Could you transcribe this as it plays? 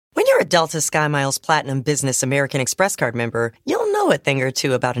a Delta SkyMiles Platinum Business American Express card member, you'll know a thing or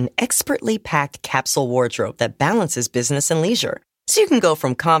two about an expertly packed capsule wardrobe that balances business and leisure. So you can go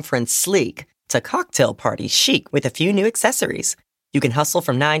from conference sleek to cocktail party chic with a few new accessories. You can hustle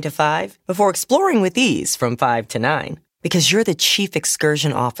from 9 to 5 before exploring with ease from 5 to 9. Because you're the chief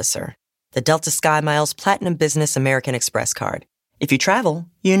excursion officer. The Delta SkyMiles Platinum Business American Express card. If you travel,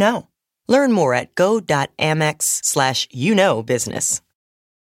 you know. Learn more at go.amex/business.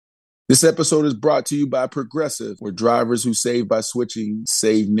 This episode is brought to you by Progressive, where drivers who save by switching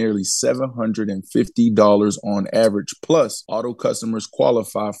save nearly $750 on average. Plus, auto customers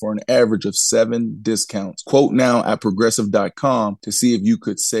qualify for an average of 7 discounts. Quote now at Progressive.com to see if you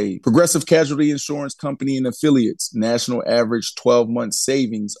could save. Progressive Casualty Insurance Company and Affiliates. National average 12-month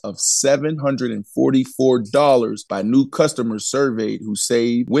savings of $744 by new customers surveyed who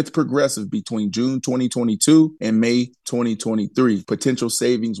saved with Progressive between June 2022 and May 2023. Potential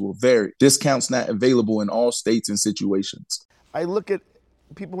savings will vary. Discounts not available in all states and situations. I look at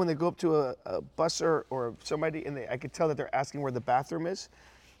people when they go up to a busser or somebody and I could tell that they're asking where the bathroom is.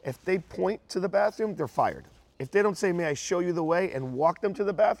 If they point to the bathroom, they're fired. If they don't say, may I show you the way, and walk them to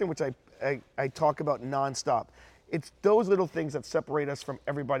the bathroom, which I talk about nonstop. It's those little things that separate us from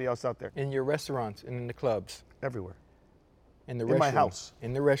everybody else out there. In your restaurants and in the clubs? Everywhere. In the restroom? In my house.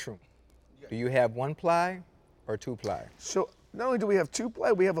 In the restroom. Do you have 1-ply or 2-ply? So not only do we have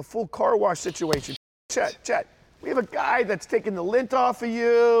 2-ply, we have a full car wash situation. Chat. We have a guy that's taking the lint off of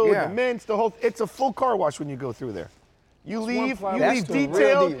you, the mints, the whole. It's a full car wash when you go through there. You leave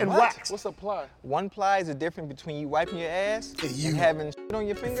detailed and waxed. What's a ply? 1-ply is the difference between you wiping your ass and having shit on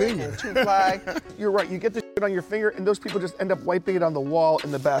your finger. And 2-ply. You're right. You get the shit on your finger, and those people just end up wiping it on the wall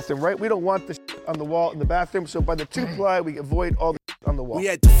in the bathroom, right? We don't want the shit on the wall in the bathroom, so by the 2-ply, we avoid all the shit on the wall. We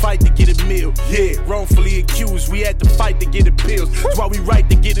had to fight to get a meal. Yeah, wrongfully accused. We had to fight to get appeals. That's why we right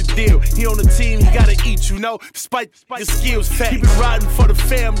to get a deal. He on the team, he gotta eat, you know, despite your skills. Keep it riding for the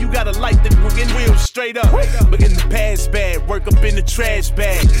fam. You gotta light the wheels straight up. But in the past bad, work up in the trash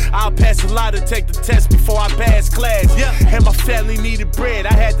bag. I'll pass a lot to take the test before I pass class. Yeah, and my family needed bread.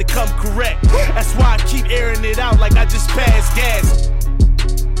 I had to come correct. That's why I keep airing it out like I just passed gas.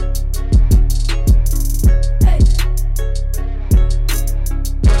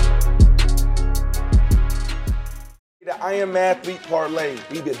 The I Am Athlete Parlay.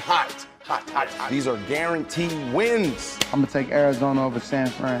 We've been hot. These are guaranteed wins. I'm going to take Arizona over San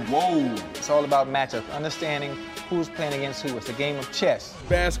Fran. Whoa. It's all about matchups, understanding who's playing against who. It's a game of chess.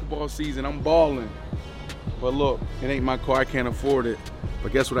 Basketball season, I'm balling. But look, it ain't my car, I can't afford it.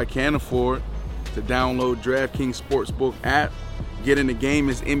 But guess what I can afford? To download DraftKings Sportsbook app. Get in the game,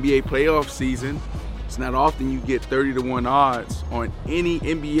 it's NBA playoff season. It's not often you get 30-1 odds on any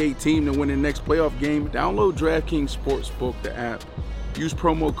NBA team to win the next playoff game. Download DraftKings Sportsbook, the app. Use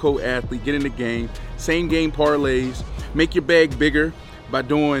promo code ATHLETE, get in the game. Same game parlays. Make your bag bigger by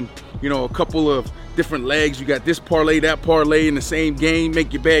doing, a couple of different legs. You got this parlay, that parlay in the same game.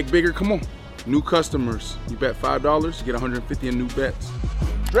 Make your bag bigger. Come on. New customers. You bet $5, you get $150 in new bets.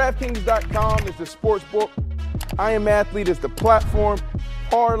 DraftKings.com is the sports book. I Am Athlete is the platform.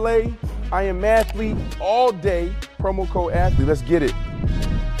 Parlay, I Am Athlete all day. Promo code ATHLETE. Let's get it.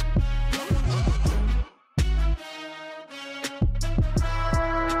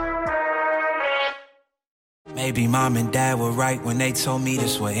 Maybe mom and dad were right when they told me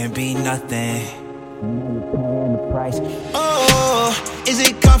this wouldn't be nothing. Oh, is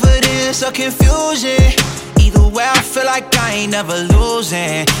it confidence or confusion? Either way, I feel like I ain't never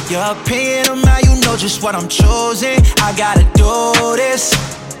losing. Your opinion of mine, you know just what I'm choosing. I gotta do this,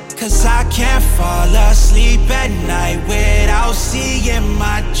 cause I can't fall asleep at night without seeing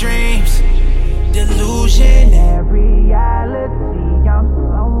my dreams. Delusion and reality, I'm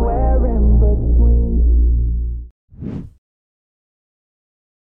somewhere in between.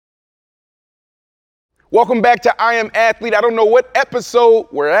 Welcome back to I Am Athlete. I don't know what episode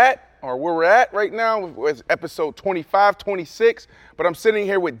we're at or where we're at right now. It's episode 25, 26, but I'm sitting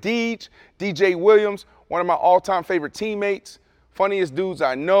here with DJ Williams, one of my all-time favorite teammates, funniest dudes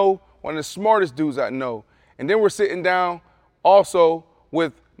I know, one of the smartest dudes I know. And then we're sitting down also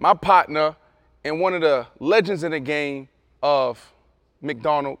with my partner and one of the legends in the game of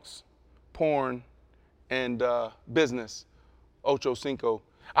McDonald's, porn, and business, Ocho Cinco.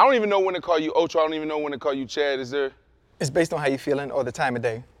 I don't even know when to call you Ocho. I don't even know when to call you Chad. Is there? It's based on how you're feeling or the time of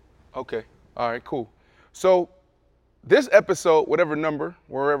day. Okay. All right, cool. So this episode, whatever number,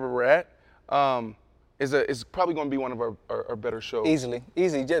 wherever we're at, is probably going to be one of our better shows. Easy.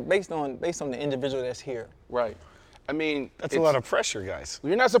 Just based on the individual that's here. Right. I mean, that's a lot of pressure, guys.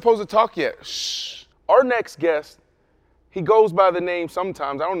 You're not supposed to talk yet. Shh. Our next guest He goes by the name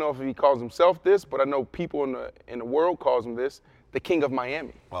sometimes. I don't know if he calls himself this, but I know people in the world calls him this, the King of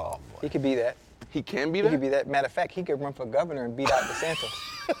Miami. Oh, boy. He could be that. He can be that? He could be that. Matter of fact, he could run for governor and beat out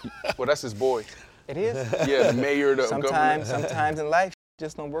DeSantis. Well, that's his boy. It is? Yeah, the mayor, the governor. Sometimes in life,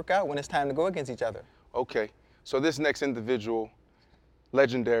 just don't work out when it's time to go against each other. Okay, so this next individual,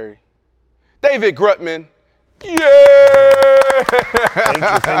 legendary, David Grutman. Yeah!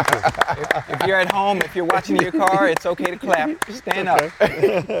 Thank you. If you're at home, if you're watching in your car, it's okay to clap. Stand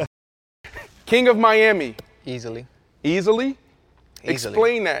up. King of Miami. Easily. Easily?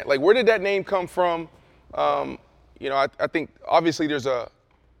 Explain that. Like, where did that name come from? You know, I think obviously there's a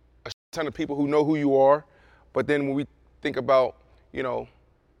ton of people who know who you are, but then when we think about, you know,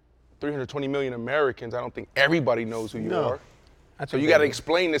 320 million Americans, I don't think everybody knows who you are. So you got to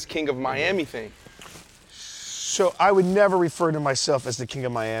explain this King of Miami thing. So I would never refer to myself as the King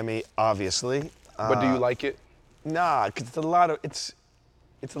of Miami, obviously. But do you like it? Nah, because it's a lot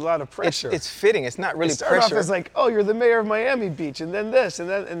of pressure. It's fitting. It's not really it started pressure. off as like, oh, you're the mayor of Miami Beach, and then this, and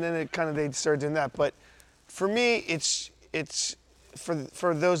then it kind of they started doing that. But for me, it's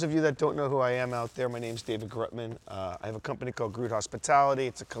for those of you that don't know who I am out there, my name's David Grutman. I have a company called Groot Hospitality.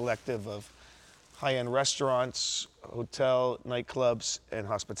 It's a collective of high-end restaurants, hotel, nightclubs, and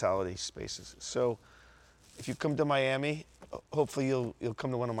hospitality spaces. So if you come to Miami, hopefully you'll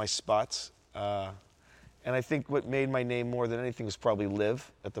come to one of my spots. And I think what made my name more than anything was probably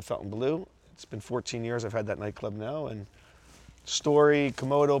Live at the Fontainebleau. It's been 14 years I've had that nightclub now. And Story,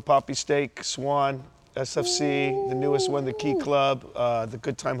 Komodo, Poppy Steak, Swan, SFC, the newest one, the Key Club, the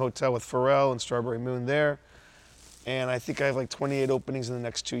Good Time Hotel with Pharrell and Strawberry Moon there. And I think I have like 28 openings in the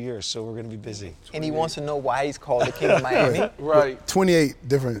next 2 years, so we're gonna be busy. And he wants to know why he's called the King of Miami. Right. 28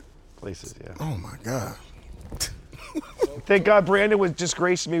 different places, yeah. Oh my God. Thank God Brandon was just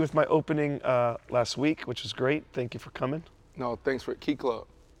graced me with my opening last week, which was great. Thank you for coming. No, thanks for Key Club.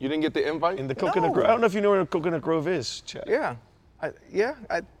 You didn't get the invite? In the Coconut Grove. I don't know if you know where Coconut Grove is, Chad. Yeah.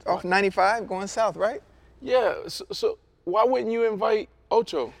 Off 95 going south, right? Yeah, so why wouldn't you invite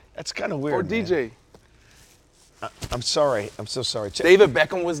Ocho? That's kind of weird, Or DJ? Man. I'm sorry. I'm so sorry. David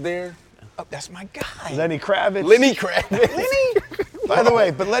Beckham was there. Oh, that's my guy. Lenny Kravitz. Lenny Kravitz. Lenny? By the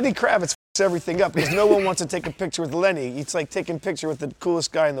way, but Lenny Kravitz f***s everything up because no one wants to take a picture with Lenny. It's like taking a picture with the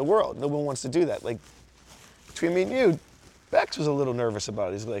coolest guy in the world. No one wants to do that. Like, between me and you, Bex was a little nervous about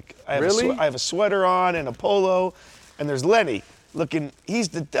it. He's like, I have a sweater on and a polo, and there's Lenny looking, he's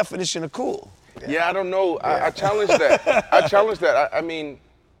the definition of cool. Yeah, I don't know. Yeah. I challenge that. I mean,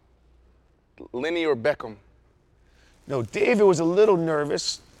 Lenny or Beckham? No, David was a little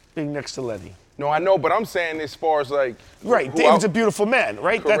nervous being next to Lenny. No, I know, but I'm saying as far as like... Right, David's a beautiful man,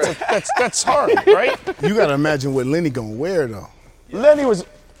 right? That's hard, right? You got to imagine what Lenny going to wear, though. Yeah.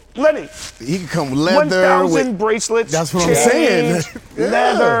 Lenny. He can come with leather. 1,000 bracelets. That's what I'm saying.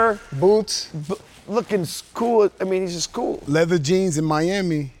 Leather. Boots. Looking cool. I mean, he's just cool. Leather jeans in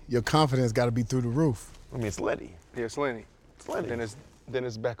Miami, your confidence got to be through the roof. I mean, it's Lenny. Yeah, it's Lenny. It's Lenny. Then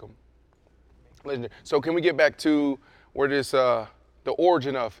it's Beckham. Legendary. So can we get back to where this, the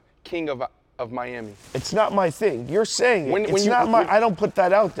origin of King of Miami? It's not my thing. You're saying it. I don't put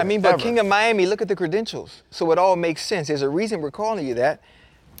that out there. I mean, but King of Miami, look at the credentials. So it all makes sense. There's a reason we're calling you that.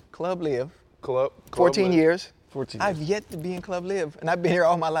 Club Live. Club 14 Live. years. 14 years. I've yet to be in Club Live, and I've been here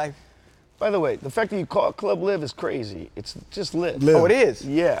all my life. By the way, the fact that you call it Club Live is crazy. It's just Live. Oh, it is?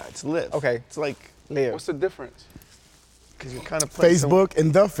 Yeah, it's Live. Okay. It's like Live. What's the difference? Because you're kind of playing Facebook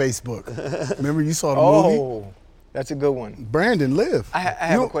and the Facebook. Remember you saw the movie? Oh, that's a good one. Brandon, Live. I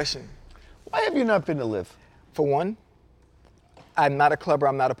have a question. Why have you not been to Live? For one, I'm not a clubber,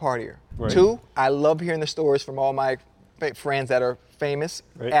 I'm not a partier. Right. Two, I love hearing the stories from all my friends that are famous,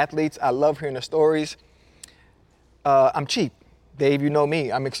 athletes. I love hearing the stories. I'm cheap. Dave, you know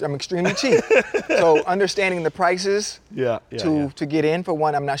me. I'm extremely cheap. So understanding the prices to get in, for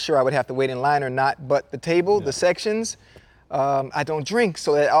one, I'm not sure I would have to wait in line or not. But the table, the sections, I don't drink,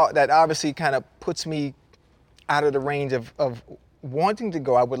 so that obviously kind of puts me out of the range of wanting to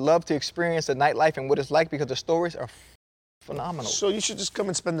go. I would love to experience the nightlife and what it's like because the stories are phenomenal. So you should just come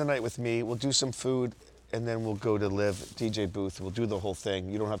and spend the night with me. We'll do some food, and then we'll go to Live, DJ booth. We'll do the whole thing.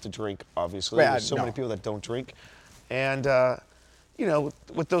 You don't have to drink, obviously. There's so many people that don't drink. And, you know,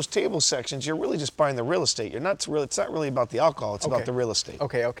 with those table sections, you're really just buying the real estate. It's not really about the alcohol. It's about the real estate.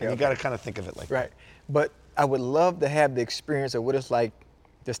 Okay. And you got to kind of think of it like that. Right. But I would love to have the experience of what it's like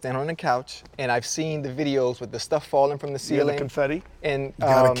to stand on the couch, and I've seen the videos with the stuff falling from the ceiling. Yeah, the confetti. And you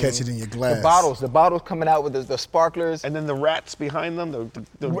gotta catch it in your glass. The bottles coming out with the sparklers. And then the rats behind them,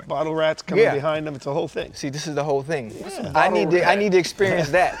 the bottle rats coming behind them. It's a whole thing. See, this is the whole thing. Yeah. I need to experience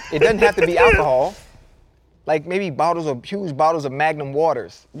that. It doesn't have to be alcohol. Like maybe huge bottles of Magnum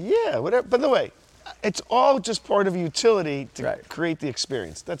waters. Yeah, whatever. By the way, it's all just part of utility to create the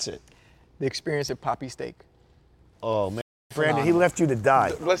experience. That's it. The experience at Poppy Steak. Oh, man. Brandon, he left you to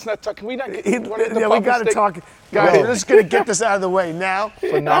die. Let's not talk. Can we not get we got to talk. Guys, we're just going to get this out of the way now.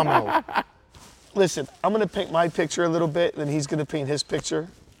 Phenomenal. Listen, I'm going to paint my picture a little bit, and then he's going to paint his picture.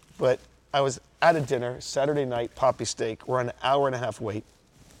 But I was at a dinner Saturday night, Poppy Steak. We're on an hour-and-a-half wait.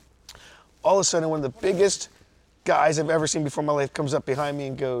 All of a sudden, one of the biggest guys I've ever seen before in my life comes up behind me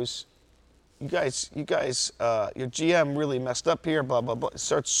and goes, you guys, your GM really messed up here, blah, blah, blah.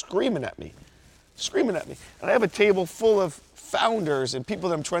 Starts screaming at me. And I have a table full of founders and people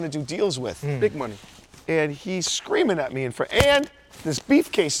that I'm trying to do deals with. Big money. And he's screaming at me, and this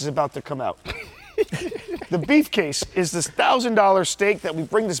beef case is about to come out. The beef case is this $1,000 steak that we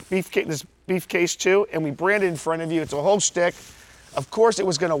bring this beef case to, and we brand it in front of you. It's a whole stick. Of course, it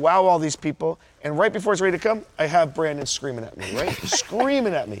was going to wow all these people. And right before it's ready to come, I have Brandon screaming at me, right?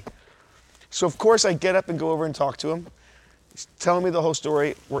 Screaming at me. So, of course, I get up and go over and talk to him. He's telling me the whole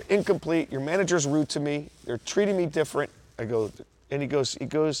story. We're incomplete. Your manager's rude to me. They're treating me different. I go, and he goes, you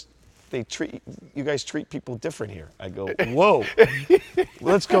guys treat people different here. I go, whoa,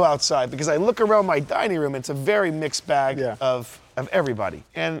 let's go outside. Because I look around my dining room, and it's a very mixed bag of everybody.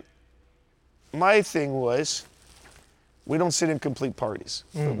 And my thing was, we don't sit in complete parties.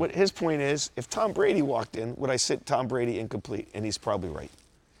 But what his point is, if Tom Brady walked in, would I sit Tom Brady incomplete? And he's probably right.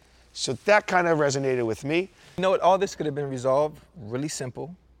 So that kind of resonated with me. You know what? All this could have been resolved really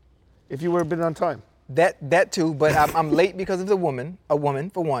simple. If you would have been on time. That too, but I'm late because of a woman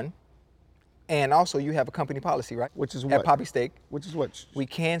for one. And also you have a company policy, right? Which is what? At Poppy Steak. Which is what? We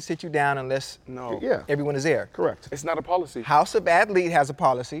can't sit you down unless everyone is there. Correct. It's not a policy. House of Athlete has a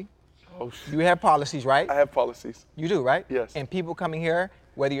policy. Oh, shit. You have policies, right? I have policies. You do, right? Yes. And people coming here,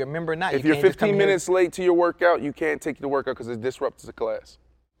 whether you're a member or not, if you're 15 minutes late to your workout, you can't take you to workout because it disrupts the class.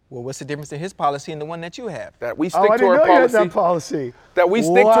 Well, what's the difference in his policy and the one that you have? That we stick to our policy. You had that policy. That we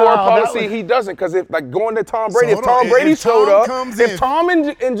stick to our policy. He doesn't, because if like going to Tom Brady, if Tom Brady showed up, if Tom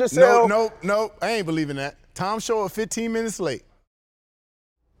and Giselle. No, I ain't believing that. Tom showed up 15 minutes late.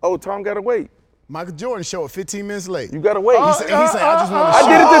 Oh, Tom gotta wait. Michael Jordan showed up 15 minutes late. You gotta wait. He said, I just want to I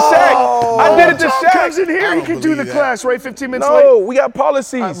did it to Shaq. I did it to Shaq. Comes in here, he can do the class, right? 15 minutes late. No, late. we got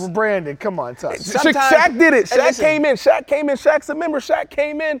policies. Brandon, come on, Tom. Shaq did it. Shaq came in. Shaq's a member. Shaq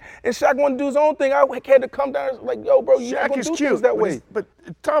came in, and Shaq wanted to do his own thing. I had to come down like, yo, bro, you not gonna do things that way. But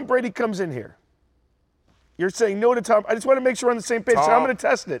Tom Brady comes in here. You're saying no to Tom. I just want to make sure we're on the same page, so I'm going to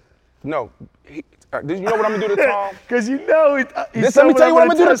test it. No. Did you know what I'm going to do to Tom? Because you know let me tell you what I'm going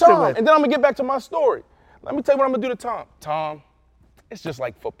to do to Tom, and then I'm going to get back to my story. Let me tell you what I'm going to do to Tom. Tom, it's just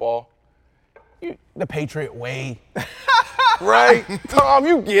like football. The Patriot way. Right? Tom,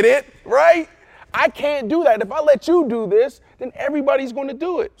 you get it, right? I can't do that. If I let you do this, then everybody's going to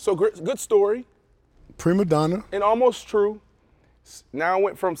do it. So good story. Prima donna. And almost true. Now it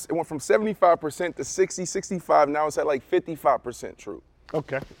went from 75% to 60, 65. Now it's at like 55% true.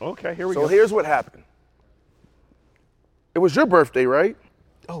 Okay, here we go. So here's what happened. It was your birthday, right?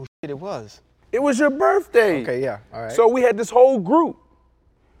 Oh, shit, it was. It was your birthday. Okay, yeah, all right. So we had this whole group.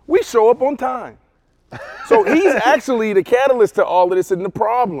 We show up on time. So he's actually the catalyst to all of this and the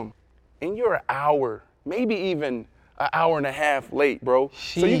problem. And you're an hour, maybe even an hour and a half late, bro.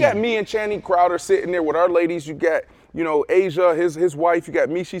 So you got me and Channing Crowder sitting there with our ladies. You got, Asia, his wife. You got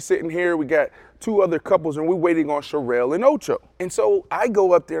Mishi sitting here. We got two other couples, and we're waiting on Sherelle and Ocho. And so I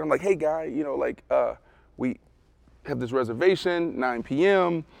go up there, and I'm like, hey, guy, we have this reservation, 9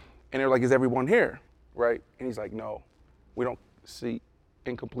 p.m., and they're like, is everyone here, right? And he's like, no, we don't see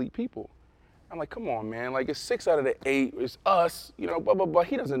incomplete people. I'm like, come on, man. Like, it's 6 out of the 8. It's us, blah, blah, blah.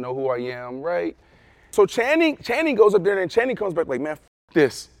 He doesn't know who I am, right? So Channing goes up there, and then Channing comes back like, man,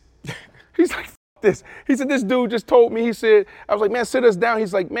 this. He's like, this. He said, this dude just told me, I was like, man, sit us down.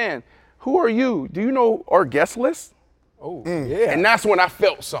 He's like, man, who are you? Do you know our guest list? Oh, yeah. And that's when I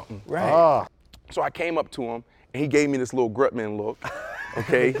felt something. Right. So I came up to him, and he gave me this little Grutman look.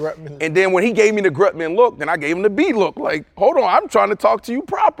 Okay. And then when he gave me the Grutman look, then I gave him the B look. Like, hold on, I'm trying to talk to you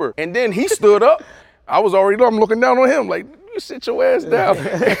proper. And then he stood up. I'm looking down on him like, you sit your ass down.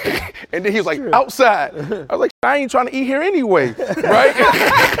 And then he was like, outside. I was like, I ain't trying to eat here anyway, right?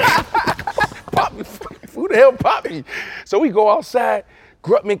 Poppy, who the hell Poppy? So we go outside.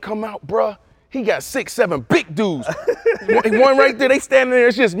 Grutman come out, bruh. He got 6, 7 big dudes. One right there, they standing there,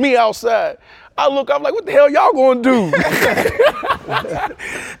 it's just me outside. I'm like, what the hell y'all gonna do?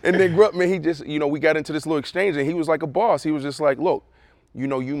 And then Grutman, he just, we got into this little exchange, and he was like a boss. He was just like, look, you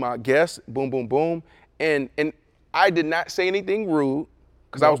my guest, boom, boom, boom. And I did not say anything rude.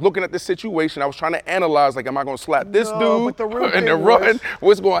 Because I was looking at this situation. I was trying to analyze, like, am I going to slap this dude but the real and then thing run? was-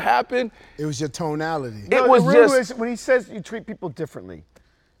 What's going to happen? It was your tonality. It was the real just- is when he says you treat people differently.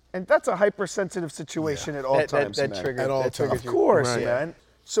 And that's a hypersensitive situation at all times, that man. triggered, At all that triggered times. Of course, Right. man.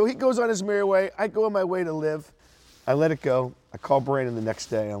 So he goes on his merry way. I go on my way to live. I let it go. I call Brandon the next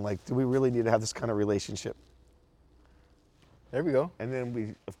day. I'm like, do we really need to have this kind of relationship? There we go. And then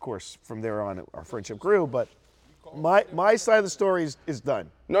we, of course, from there on, our friendship grew. But my side of the story is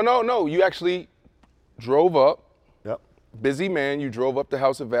done. No. You actually drove up. Yep. Busy man. You drove up to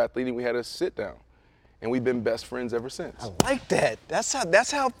House of Athlete, and we had a sit down. And we've been best friends ever since. I like that.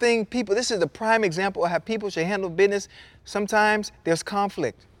 That's how people, this is the prime example of how people should handle business. Sometimes there's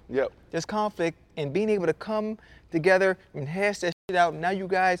conflict. Yep. There's conflict, and being able to come together and hash that shit out. Now you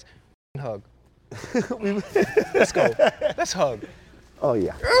guys hug. Let's go. Let's hug. Oh,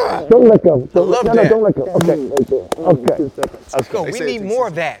 yeah. Don't let go. I love that. Don't let go. Okay, right there. Okay. Let's go. We need more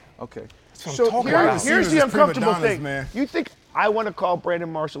of that. Okay. That's what So I'm talking about. here's the Serious uncomfortable prima donnas, thing. man. You think I want to call Brandon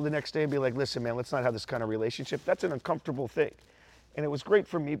Marshall the next day and be like, listen, man, let's not have this kind of relationship. That's an uncomfortable thing. And it was great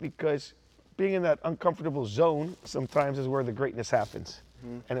for me because being in that uncomfortable zone sometimes is where the greatness happens.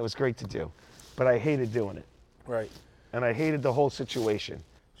 And it was great to do. But I hated doing it. Right. And I hated the whole situation.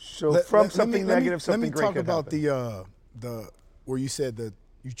 So Let- from let- something let me- negative, something great Let me could talk about happen. the where you said that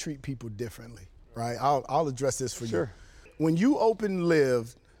you treat people differently, right? I'll address this for Sure. you. When you opened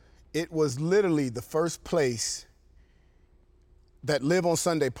Live, it was literally the first place that Live on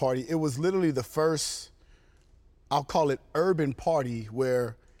Sunday party. It was literally the first, I'll call it urban party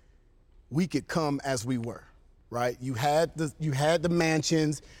where we could come as we were, right? You had the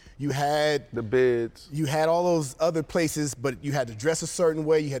mansions, you had The bids. you had all those other places, but you had to dress a certain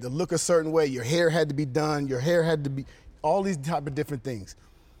way, you had to look a certain way, your hair had to be done, your hair had to be, all these type of different things.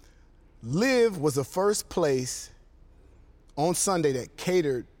 Live was the first place on Sunday that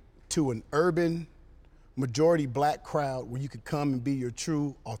catered to an urban, majority black crowd where you could come and be your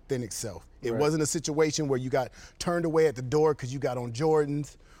true, authentic self. It wasn't a situation where you got turned away at the door because you got on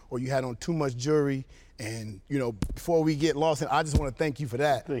Jordans or you had on too much jewelry. And, you know, before we get lost, and I just want to thank you for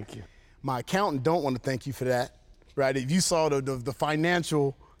that. Thank you. My accountant don't want to thank you for that, right? If you saw the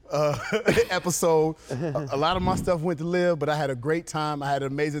financial episode, a lot of my stuff went to Live, but I had a great time. I had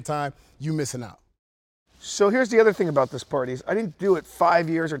an amazing time. You missing out. So here's the other thing about this party is I didn't do it 5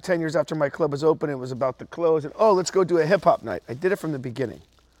 years or 10 years after my club was open. It was about to close and, oh, let's go do a hip hop night. I did it from the beginning.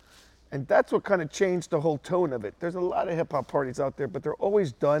 And that's what kind of changed the whole tone of it. There's a lot of hip hop parties out there, but they're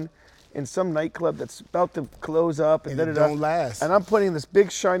always done in some nightclub that's about to close up. And it da-da-da. don't last. And I'm putting in this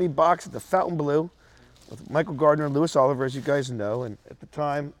big shiny box at the Fontainebleau with Michael Gardner and Louis Oliver, as you guys know. And at the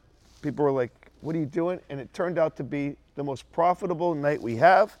time, people were like, what are you doing? And it turned out to be the most profitable night we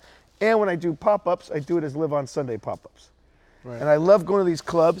have. And when I do pop-ups, I do it as Live on Sunday pop-ups. Right. And I love going to these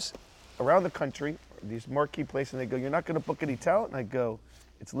clubs around the country, these marquee places, and they go, you're not going to book any talent? And I go,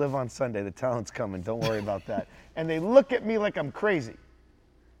 it's Live on Sunday. The talent's coming. Don't worry about that. And they look at me like I'm crazy.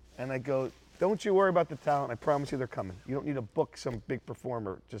 And I go, don't you worry about the talent. I promise you they're coming. You don't need to book some big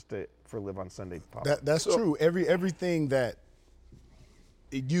performer just for Live on Sunday pop-ups. That's true. Everything that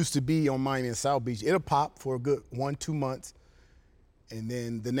it used to be on Miami and South Beach, it'll pop for a good 1-2 months. And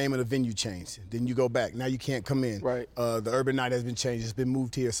then the name of the venue changed. Then you go back. Now you can't come in. Right. The urban night has been changed. It's been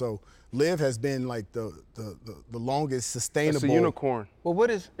moved here. So Live has been like the longest sustainable. It's a unicorn. Well, what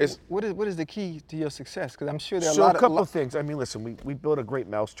is the key to your success? Because I'm sure there are So a a couple lot of things. I mean, listen, we build a great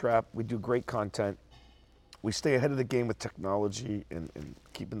mousetrap. We do great content. We stay ahead of the game with technology and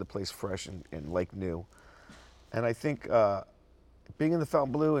keeping the place fresh and like new. And I think being in the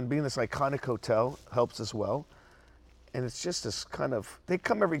Fontainebleau and being in this iconic hotel helps as well. And it's just this kind of, they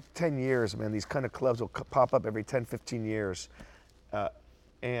come every 10 years, man. These kind of clubs will pop up every 10, 15 years.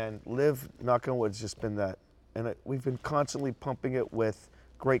 And Live, knock on wood, has just been that. And we've been constantly pumping it with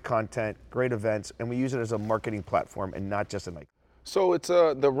great content, great events, and we use it as a marketing platform and not just a night. So it's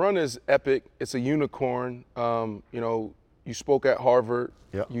the run is epic. It's a unicorn. You know, you spoke at Harvard.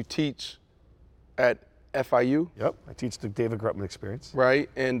 Yep. You teach at FIU. Yep. I teach the David Grutman experience. Right.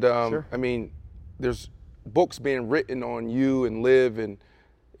 And Sure. I mean, there's books being written on you and Live and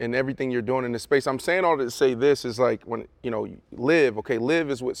everything you're doing in this space. I'm saying all that to say this is like when, you know, Live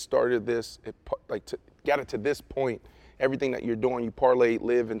is what started this, got it to this point. Everything that you're doing, you parlay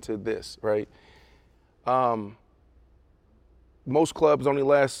Live into this, right? Most clubs only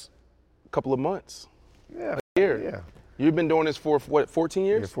last a couple of months. Yeah. A year. Yeah. You've been doing this for what, 14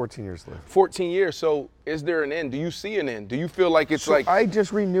 years? Yeah, 14 years Live. 14 years. So is there an end? Do you see an end? Do you feel like it's like I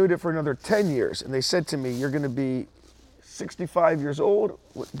just renewed it for another 10 years, and they said to me, you're going to be 65 years old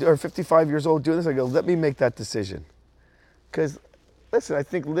or 55 years old doing this. I go, let me make that decision. Because listen, I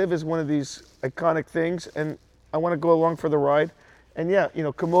think LIV is one of these iconic things, and I want to go along for the ride. And yeah,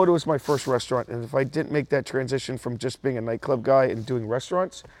 Komodo was my first restaurant, and if I didn't make that transition from just being a nightclub guy and doing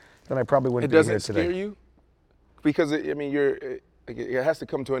restaurants, then I probably wouldn't be here today. It doesn't scare you? Because, it has to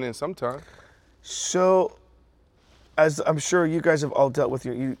come to an end sometime. So, as I'm sure you guys have all dealt with,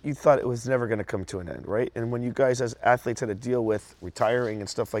 you thought it was never going to come to an end, right? And when you guys as athletes had to deal with retiring and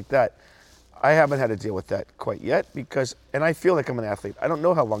stuff like that, I haven't had to deal with that quite yet and I feel like I'm an athlete. I don't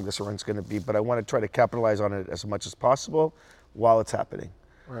know how long this run's going to be, but I want to try to capitalize on it as much as possible while it's happening.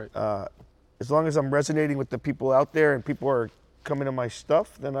 Right. As long as I'm resonating with the people out there and people are coming to my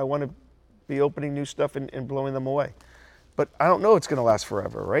stuff, then I want to be opening new stuff and blowing them away. But I don't know it's going to last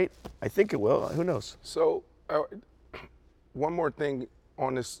forever, right? I think it will. Who knows? So, one more thing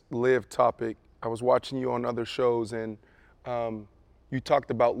on this LIV topic. I was watching you on other shows, and you talked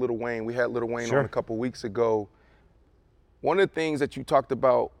about Lil Wayne. We had Lil Wayne on a couple weeks ago. One of the things that you talked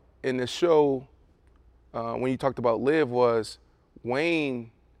about in the show when you talked about LIV was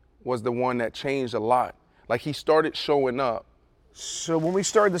Wayne was the one that changed a lot. Like, he started showing up. So when we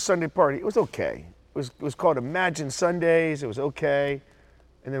started the Sunday party, it was okay. It was called Imagine Sundays. It was okay.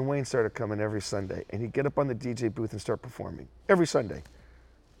 And then Wayne started coming every Sunday. And he'd get up on the DJ booth and start performing. Every Sunday.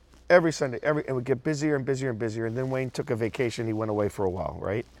 Every Sunday. It would get busier and busier and busier. And then Wayne took a vacation. He went away for a while,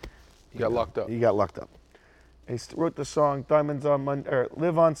 right? He got locked up. He got locked up. And he wrote the song Diamonds on Monday, or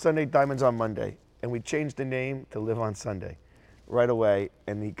Live on Sunday, Diamonds on Monday. And we changed the name to Live on Sunday right away.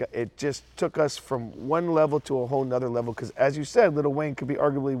 And it just took us from one level to a whole nother level. Because as you said, Lil Wayne could be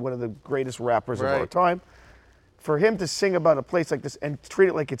arguably one of the greatest rappers of our time. For him to sing about a place like this and treat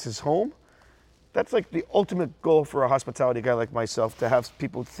it like it's his home, that's like the ultimate goal for a hospitality guy like myself, to have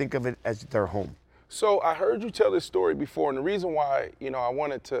people think of it as their home. So I heard you tell this story before, and the reason why, I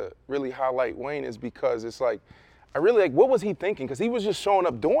wanted to really highlight Wayne is because it's like, what was he thinking? Because he was just showing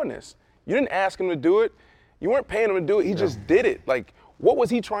up doing this. You didn't ask him to do it. You weren't paying him to do it. He just did it. Like, what was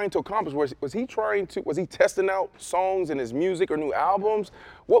he trying to accomplish? Was he testing out songs in his music or new albums?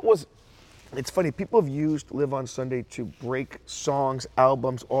 It's funny, people have used Live on Sunday to break songs,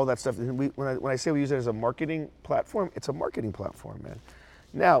 albums, all that stuff. And when I say we use it as a marketing platform, it's a marketing platform, man.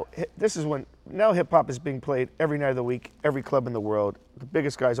 Now, now hip hop is being played every night of the week, every club in the world, the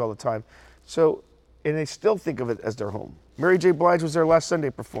biggest guys all the time. So, and they still think of it as their home. Mary J. Blige was there last Sunday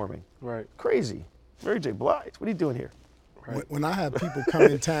performing. Right. Crazy. Mary J. Blige, what are you doing here? Right. When I have people come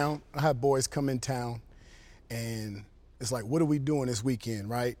in town, I have boys come in town, and it's like, what are we doing this weekend,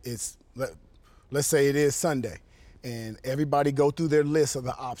 right? Let's say it is Sunday, and everybody go through their list of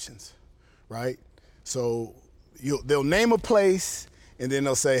the options, right? So they'll name a place, and then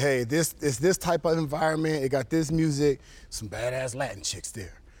they'll say, hey, this is this type of environment. It got this music, some badass Latin chicks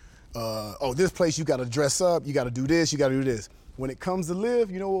there. This place you got to dress up, you got to do this, you got to do this. When it comes to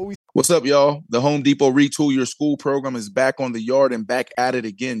LIV, you know what we What's up, y'all? The Home Depot Retool Your School program is back on the yard and back at it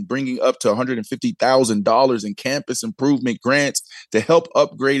again, bringing up to $150,000 in campus improvement grants to help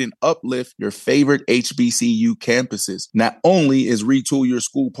upgrade and uplift your favorite HBCU campuses. Not only is Retool Your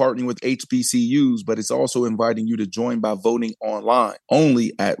School partnering with HBCUs, but it's also inviting you to join by voting online,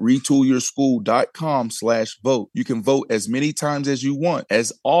 only at retoolyourschool.com/vote. You can vote as many times as you want,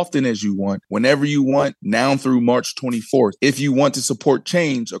 as often as you want, whenever you want, now through March 24th. If you want to support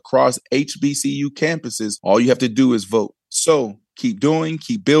change across HBCU campuses, all you have to do is vote. So keep doing,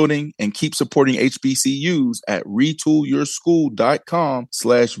 keep building, and keep supporting HBCUs at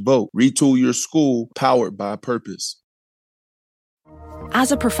retoolyourschool.com/vote. Retool Your School, powered by purpose.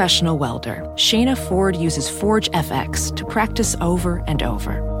 As a professional welder, Shayna Ford uses Forge FX to practice over and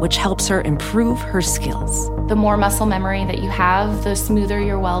over, which helps her improve her skills. The more muscle memory that you have, the smoother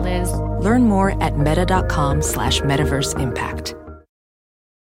your weld is. Learn more at meta.com/metaverse impact.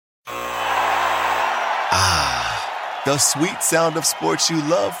 The sweet sound of sports you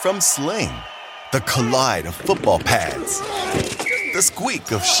love from Sling. The collide of football pads. The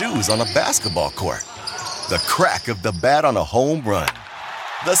squeak of shoes on a basketball court. The crack of the bat on a home run.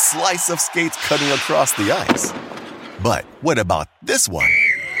 The slice of skates cutting across the ice. But what about this one?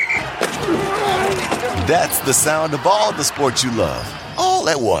 That's the sound of all the sports you love, all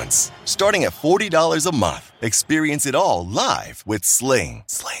at once. Starting at $40 a month. Experience it all live with Sling.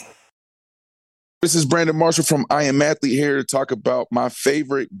 This is Brandon Marshall from I Am Athlete, here to talk about my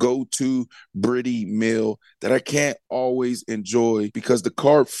favorite go-to Britty meal that I can't always enjoy because the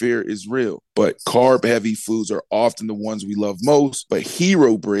carb fear is real. But carb-heavy foods are often the ones we love most. But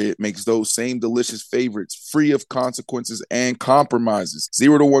Hero Bread makes those same delicious favorites free of consequences and compromises.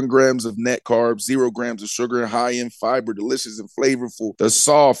 0 to 1 grams of net carbs, 0 grams of sugar, and high in fiber, delicious and flavorful. The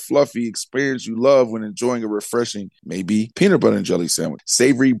soft, fluffy experience you love when enjoying a refreshing, maybe peanut butter and jelly sandwich,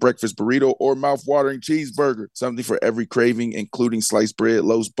 savory breakfast burrito, or mouth-watering cheeseburger. Something for every craving, including sliced bread,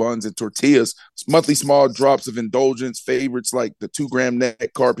 loaves, buns, and tortillas. Monthly small drops of indulgence, favorites like the 2-gram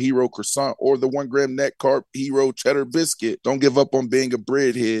net carb Hero croissant or the 1-gram net carb Hero cheddar biscuit. Don't give up on being a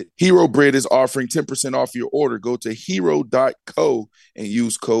breadhead. Hero Bread is offering 10% off your order. Go to hero.co and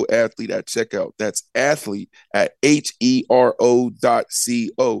use code ATHLETE at checkout. That's athlete at HERO.co.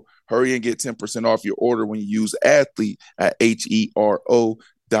 Hurry and get 10% off your order when you use athlete at HERO.co.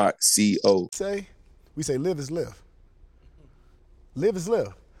 We say live is live. Live is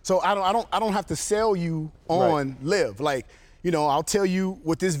live. So I don't have to sell you on live. Like, you know, I'll tell you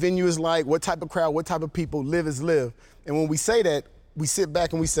what this venue is like, what type of crowd, what type of people. Live is live. And when we say that, we sit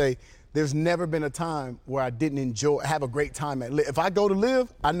back and we say, there's never been a time where I didn't have a great time at Live. If I go to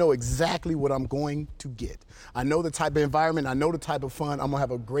Live, I know exactly what I'm going to get. I know the type of environment, I know the type of fun, I'm gonna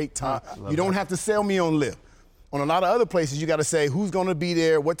have a great time. You don't have to sell me on Live. On a lot of other places, you gotta say who's gonna be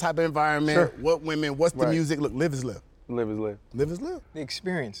there, what type of environment, what women, what's the music. Look, Live is Live. Live is live. Live is live. The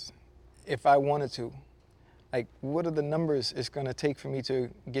experience, if I wanted to, like, what are the numbers it's gonna take for me to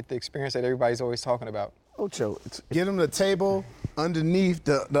get the experience that everybody's always talking about? Ocho, get them the table underneath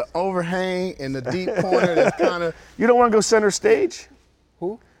the overhang in the deep corner that's kind of. You don't want to go center stage?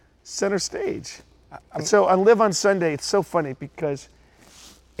 Who? Center stage. So on Live on Sunday, it's so funny because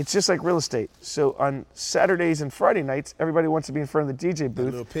it's just like real estate. So on Saturdays and Friday nights, everybody wants to be in front of the DJ booth.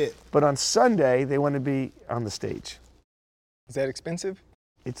 Little pit. But on Sunday, they want to be on the stage. Is that expensive?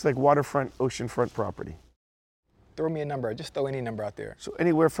 It's like waterfront, oceanfront property. Throw me a number. Just throw any number out there. So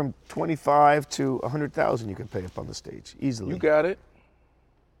anywhere from 25 to 100,000 you can pay up on the stage easily. You got it.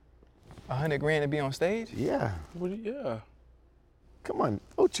 100 grand to be on stage? Yeah. Yeah. Come on,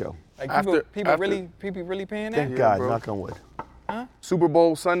 Ocho. Like people really paying that? Thank God, knock on wood. Huh? Super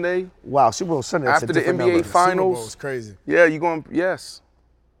Bowl Sunday. Wow, Super Bowl Sunday. That's after a the different NBA number. Finals. Super Bowl is crazy. Yeah, you going? Yes.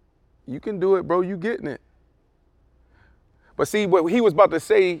 You can do it, bro. You getting it. But see, what he was about to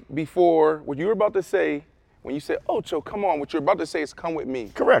say before, what you were about to say, when you said, Ocho, come on, what you're about to say is come with me.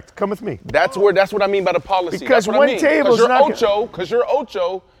 Correct, come with me. That's what I mean by the policy. Because that's what one I mean. table's Because you're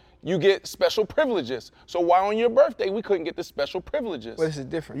Ocho, you get special privileges. So why on your birthday we couldn't get the special privileges? What is it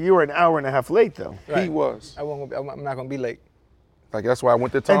different? You were an hour and a half late, though. Right. He was. I'm not going to be late. Like, that's why I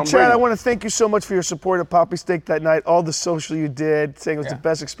went to Tom And Brady. Chad, I want to thank you so much for your support of Poppy Steak that night, all the social you did, saying it was the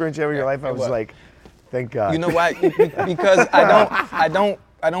best experience you ever in your life. I was like, thank God. You know why? Because I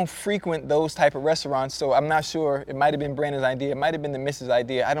don't frequent those type of restaurants, so I'm not sure. It might have been Brandon's idea. It might have been the missus'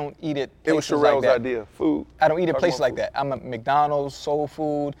 idea. I don't eat it. It was Sherelle's idea. Food. I don't eat at places like that. I'm at McDonald's, soul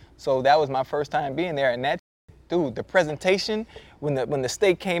food. So that was my first time being there, and that, dude, the presentation when the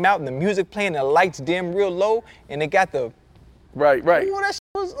steak came out and the music playing, the lights dim real low, and it got the. Right. Ooh, that shit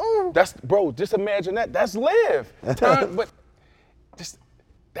was. Ooh. That's, bro. Just imagine that. That's Live. But just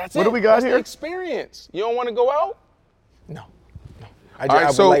that's what it. do we got that's here? The experience. You don't want to go out? No. I'm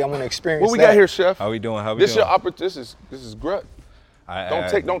gonna experience. What we got here, Chef? How we doing? This your opportunity. This is Grut.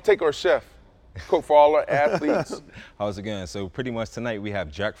 Don't take our chef. Cook for all our athletes. How's it going? So pretty much tonight we have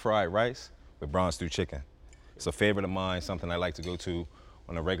jack fried rice with brown stew chicken. It's a favorite of mine, something I like to go to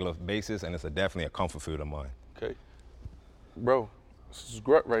on a regular basis, and it's definitely a comfort food of mine. Okay. Bro, this is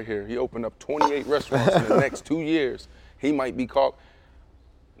Grut right here. He opened up 28 restaurants in the next 2 years. He might be called.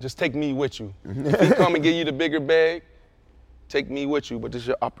 Just take me with you. If he come and give you the bigger bag, take me with you, but this is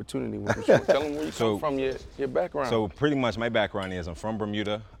your opportunity. Tell him where you come from, your background. So pretty much my background is I'm from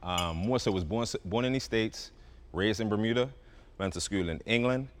Bermuda. More so was born in the States, raised in Bermuda, went to school in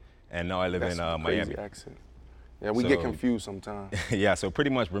England, and now I live in Miami. Crazy accent. Yeah, we get confused sometimes. Yeah, so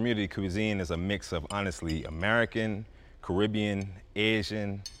pretty much Bermuda cuisine is a mix of, honestly, American, Caribbean,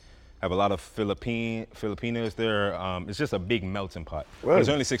 Asian. Have a lot of Filipinos there. It's just a big melting pot. Really? There's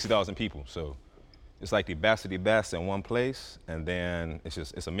only 60,000 people, so it's like the best of the best in one place, and then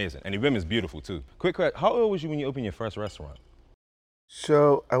it's amazing. And the women's beautiful too. Quick question, how old was you when you opened your first restaurant?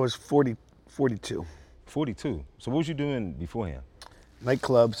 So I was 42. 42. So what was you doing beforehand?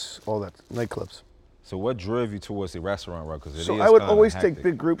 Nightclubs, all that, nightclubs. So what drove you towards the restaurant route? So I would always take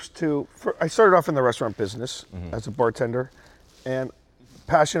big groups I started off in the restaurant business as a bartender, and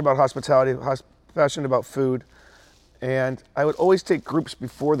passionate about hospitality, passionate about food, and I would always take groups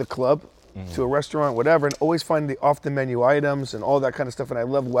before the club to a restaurant, whatever, and always find the off-the-menu items and all that kind of stuff, and I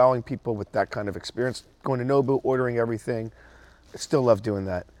love wowing people with that kind of experience, going to Nobu, ordering everything. I still love doing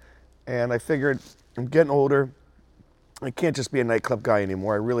that. And I figured, I'm getting older. I can't just be a nightclub guy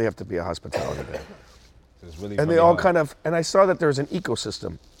anymore. I really have to be a hospitality guy. It's really And they all kind of, and I saw that there's an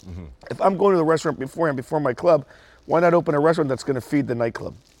ecosystem. Mm-hmm. If I'm going to the restaurant beforehand, before my club, why not open a restaurant that's going to feed the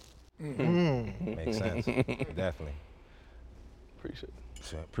nightclub? Makes sense. Definitely. Appreciate it.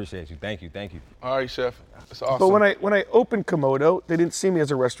 So, appreciate you. Thank you. All right, chef. That's awesome. But when I opened Komodo, they didn't see me as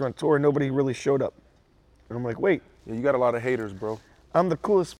a restaurateur. Nobody really showed up. And I'm like, wait. Yeah, you got a lot of haters, bro. I'm the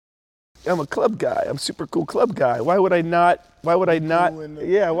coolest. I'm a club guy. I'm super cool club guy. Why would I not? Why would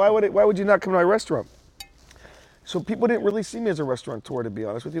you not come to my restaurant? So people didn't really see me as a restaurateur, to be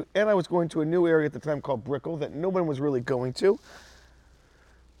honest with you. And I was going to a new area at the time called Brickell that no one was really going to.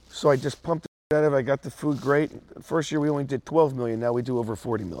 So I just pumped it out of it. I got the food great. First year we only did 12 million. Now we do over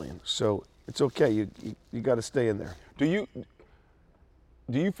 40 million. So it's okay. You got to stay in there. Do you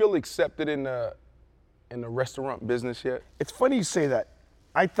feel accepted in the restaurant business yet? It's funny you say that.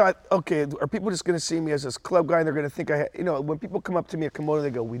 I thought, okay, are people just going to see me as this club guy and they're going to think when people come up to me at Komodo, they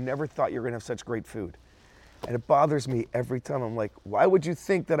go, we never thought you were going to have such great food. And it bothers me every time. I'm like, why would you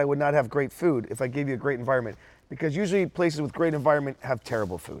think that I would not have great food if I gave you a great environment? Because usually places with great environment have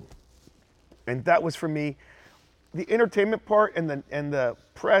terrible food. And that was for me, the entertainment part and the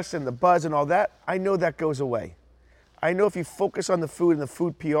press and the buzz and all that, I know that goes away. I know if you focus on the food and the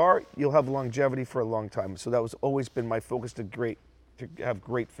food PR, you'll have longevity for a long time. So that was always been my focus to have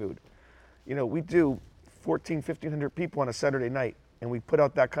great food. We do 1,500 people on a Saturday night, and we put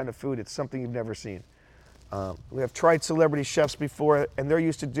out that kind of food. It's something you've never seen. We have tried celebrity chefs before, and they're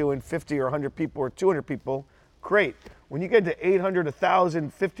used to doing 50 or 100 people or 200 people. Great. When you get to 800, 1,000,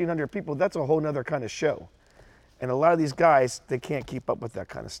 1,500 people, that's a whole nother kind of show. And a lot of these guys, they can't keep up with that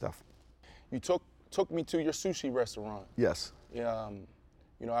kind of stuff. You took me to your sushi restaurant. Yes. Yeah.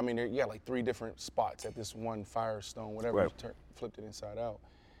 You got like 3 different spots at this one Firestone, whatever. Right. You flipped it inside out.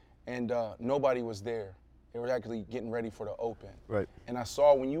 And nobody was there. They were actually getting ready for the open. Right. And I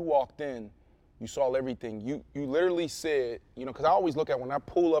saw when you walked in, you saw everything. You literally said, because I always look at, when I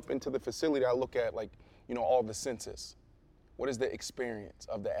pull up into the facility, I look at all the senses. What is the experience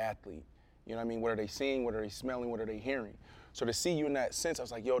of the athlete? You know what I mean? What are they seeing? What are they smelling? What are they hearing? So to see you in that sense, I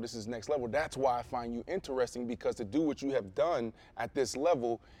was like, yo, this is next level. That's why I find you interesting, because to do what you have done at this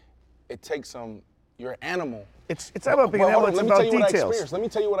level, it takes you're an animal. It's not about being an animal, it's about details. Let me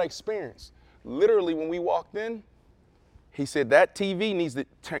tell you what I experienced. Literally, when we walked in, he said, that TV needs to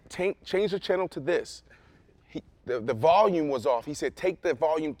change the channel to this. The volume was off. He said, take the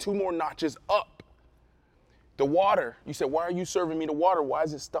volume 2 more notches up. The water, you said, why are you serving me the water? Why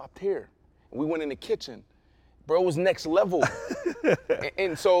is it stopped here? And we went in the kitchen. Bro, it was next level.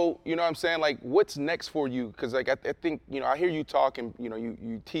 and so, you know what I'm saying? Like, what's next for you? Because, I think, I hear you talk and,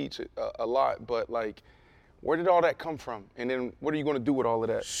 you teach a lot, but, where did all that come from? And then what are you going to do with all of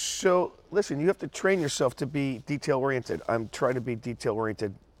that? So, listen, you have to train yourself to be detail-oriented. I'm trying to be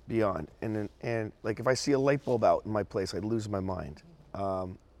detail-oriented beyond. And if I see a light bulb out in my place, I lose my mind.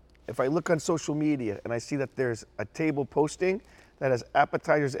 If I look on social media and I see that there's a table posting that has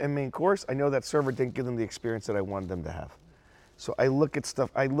appetizers and main course, I know that server didn't give them the experience that I wanted them to have. So I look at stuff,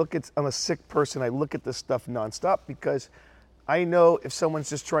 I'm a sick person, I look at this stuff nonstop, because I know if someone's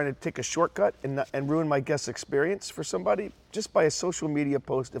just trying to take a shortcut and ruin my guest experience for somebody, just by a social media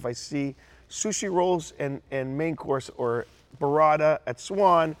post, if I see sushi rolls and main course or burrata at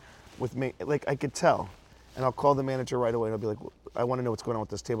Swan with me, I could tell. And I'll call the manager right away and I'll be like, I want to know what's going on with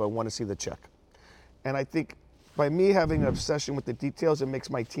this table, I want to see the check. And I think by me having an obsession with the details, it makes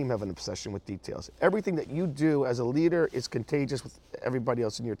my team have an obsession with details. Everything that you do as a leader is contagious with everybody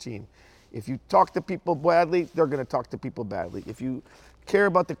else in your team. If you talk to people badly, they're going to talk to people badly. If you care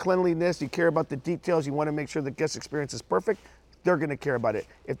about the cleanliness, you care about the details, you want to make sure the guest experience is perfect, they're going to care about it.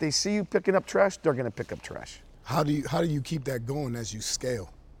 If they see you picking up trash, they're going to pick up trash. How do you keep that going as you scale?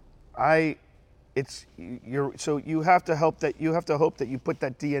 So you have to hope that you put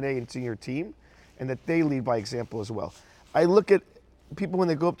that DNA into your team, and that they lead by example as well. I look at people when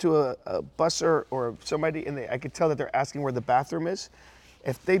they go up to a busser or somebody, and I could tell that they're asking where the bathroom is.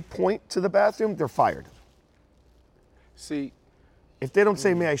 If they point to the bathroom, they're fired. See, if they don't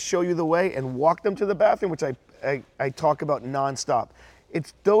say, may I show you the way, and walk them to the bathroom, which I talk about nonstop.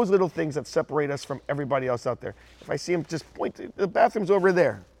 It's those little things that separate us from everybody else out there. If I see them just point to the bathroom's over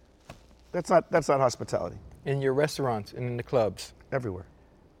there, that's not hospitality. In your restaurants and in the clubs? Everywhere.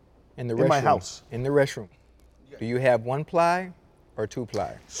 In the restroom? In my house. In the restroom. Do you have 1-ply or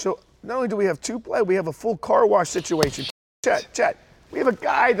 2-ply? So not only do we have 2-ply, we have a full car wash situation. Chat. We have a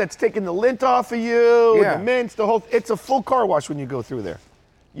guy that's taking the lint off of you, the mints, it's a full car wash when you go through there.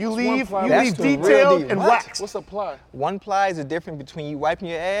 You What's leave one ply? detailed and waxed. What's a ply? One ply is the difference between you wiping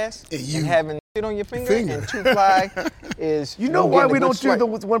your ass And you- and having shit on your finger, and two ply is You know getting why a we good don't do swipe. the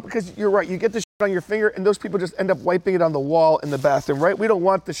one? Because you're right. You get the shit on your finger, and those people just end up wiping it on the wall in the bathroom, right? We don't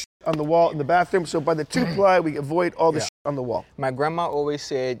want the shit on the wall in the bathroom, so by the two-ply, we avoid all the Yeah. shit on the wall. My grandma always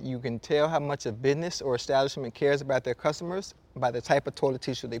said you can tell how much a business or establishment cares about their customers by the type of toilet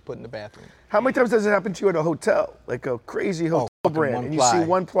tissue they put in the bathroom. How many times does it happen to you at a hotel, like a crazy hotel fucking brand, one and you ply. see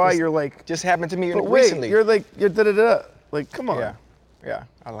one ply, Just- you're like, Just happened to me but wait, recently. you're da-da-da. Like, come on. Yeah,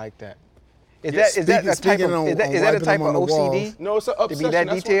 I like that. Is Yeah, that a type speaking of on- is that on a wiping type them of on the OCD? walls. No, it's an To obsession. be that That's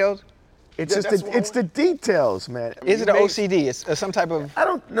why- detailed? It's Yeah, just that's it's the details, man. Is it You an may- OCD? It's some type of. I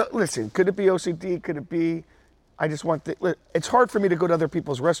don't know. Listen, could it be OCD? Could it be? I just want it's hard for me to go to other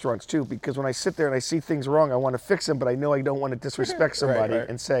people's restaurants too, because when I sit there and I see things wrong, I want to fix them, but I know I don't want to disrespect somebody right.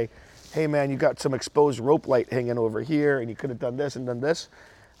 and say, hey man, you got some exposed rope light hanging over here and you could have done this and done this.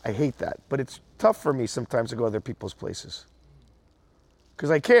 I hate that. But it's tough for me sometimes to go to other people's places.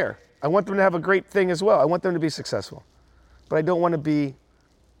 Because I care. I want them to have a great thing as well. I want them to be successful. But I don't want to be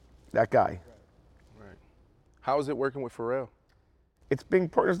that guy. Right. How is it working with Pharrell? It's being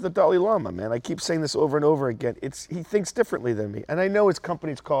partners with the Dalai Lama, man. I keep saying this over and over again. He thinks differently than me. And I know his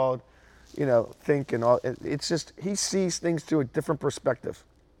company's called, Think and all. It's just, he sees things through a different perspective.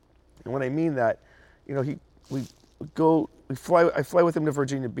 And when I mean that, I fly with him to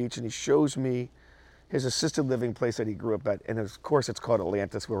Virginia Beach and he shows me his assisted living place that he grew up at. And of course it's called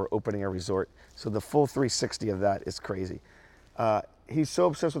Atlantis, where we're opening a resort. So the full 360 of that is crazy. He's so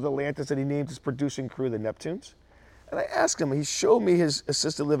obsessed with Atlantis that he named his producing crew the Neptunes. And I asked him, he showed me his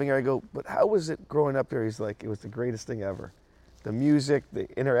assisted living area. I go, but how was it growing up here? He's like, it was the greatest thing ever. The music, the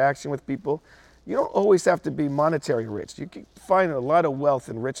interaction with people. You don't always have to be monetary rich. You can find a lot of wealth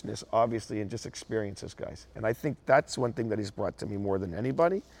and richness, obviously, in just experiences, guys. And I think that's one thing that he's brought to me more than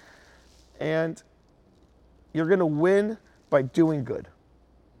anybody. And you're gonna win by doing good.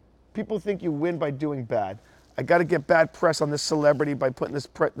 People think you win by doing bad. I gotta get bad press on this celebrity by putting this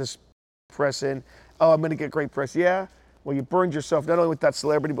press in. Oh, I'm gonna get great press. Yeah, well, you burned yourself not only with that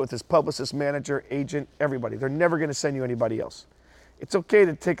celebrity, but with his publicist, manager, agent, everybody. They're never gonna send you anybody else. It's okay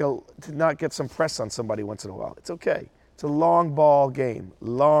to not get some press on somebody once in a while. It's okay. It's a long ball game,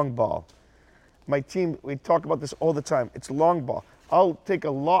 long ball. My team, we talk about this all the time. It's long ball. I'll take a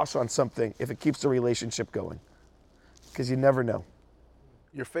loss on something if it keeps the relationship going, because you never know.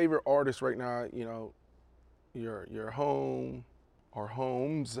 Your favorite artist right now, your home or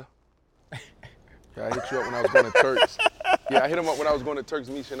homes. Yeah, I hit you up when I was going to Turks. Yeah, I hit him up when I was going to Turks.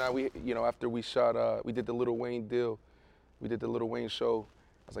 Misha and I, after we shot, we did the Lil Wayne deal. We did the Lil Wayne show.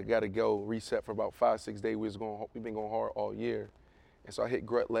 I was like, gotta go reset for about 5-6 days. We've been going hard all year. And so I hit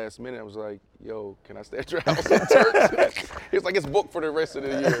Gret last minute. I was like, yo, can I stay at your house in Turks? It's like, it's booked for the rest of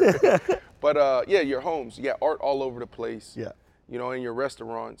the year. But yeah, your homes, you got art all over the place. Yeah. In your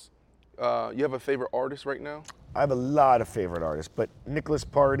restaurants. You have a favorite artist right now? I have a lot of favorite artists, but Nicholas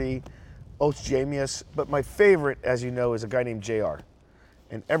Party, Oath Jamius, but my favorite, as you know, is a guy named JR.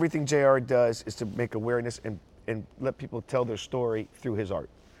 And everything JR does is to make awareness and let people tell their story through his art.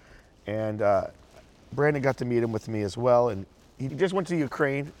 And Brandon got to meet him with me as well, and he just went to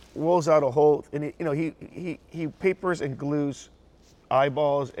Ukraine, rolls out a whole, and he papers and glues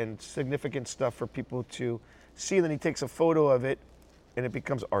eyeballs and significant stuff for people to see, and then he takes a photo of it, and it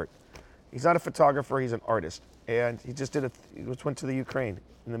becomes art. He's not a photographer, he's an artist. And he just went to the Ukraine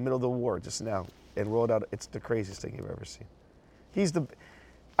in the middle of the war just now and rolled out, it's the craziest thing you've ever seen.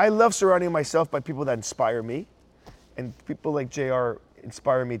 I love surrounding myself by people that inspire me, and people like JR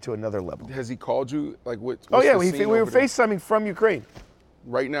inspire me to another level. Has he called you? Like, what's oh yeah, the we scene were over there? FaceTiming from Ukraine.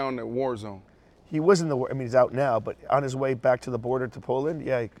 Right now in the war zone. He was in the war, he's out now, but on his way back to the border to Poland,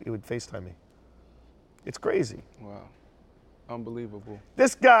 yeah, he would FaceTime me. It's crazy. Wow, unbelievable.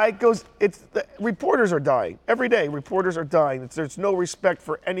 This guy goes, reporters are dying. Every day, reporters are dying. There's no respect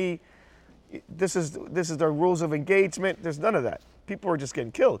for any, this is their rules of engagement. There's none of that. People are just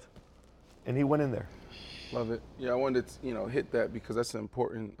getting killed. And he went in there. Love it. Yeah, I wanted to, hit that because that's an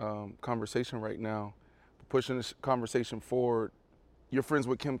important conversation right now. Pushing this conversation forward. You're friends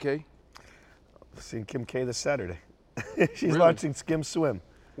with Kim K? Seeing Kim K this Saturday. She's Really? launching Skim Swim.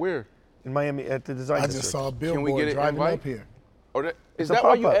 Where? In Miami at the Design I District. just saw a Can we billboard get an driving invite? up here. Oh, is It's a that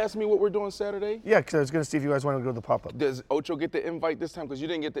why you pop-up. asked me what we're doing Saturday? Yeah, because I was going to see if you guys want to go to the pop-up. Does Ocho get the invite this time? Because you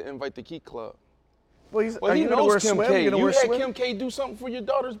didn't get the invite to Key Club. Well, Well, are he you going to wear knows Kim swim? K. You gonna You wear had swim? Kim K do something for your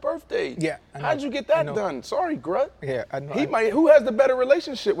daughter's birthday. Yeah, I know. How'd you get I that know. done? Sorry, Grut. Yeah, I know. Who has the better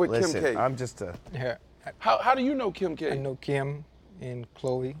relationship with Listen, Kim K? I'm just a... Yeah, How do you know Kim K? I know Kim and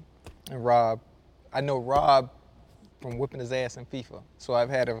Chloe and Rob. I know Rob from whipping his ass in FIFA. So I've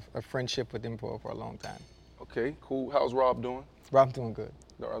had a friendship with him for a long time. Okay, cool. How's Rob doing? Rob's doing good.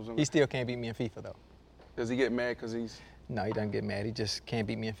 Rob's doing He good. still can't beat me in FIFA though. Does he get mad because he's? No, he doesn't get mad. He just can't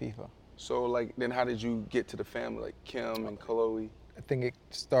beat me in FIFA. So like, then how did you get to the family, like Kim and Chloe? I think it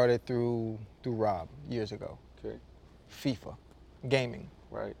started through Rob years ago. Okay. FIFA, gaming.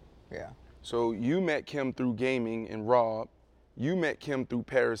 Right. Yeah. So you met Kim through gaming and Rob. You met Kim through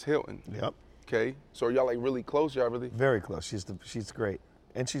Paris Hilton. Yep. Okay. So are y'all like really close? Y'all really? Very close. She's great.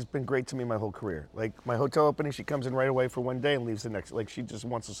 And she's been great to me my whole career. Like my hotel opening, she comes in right away for one day and leaves the next. Like she just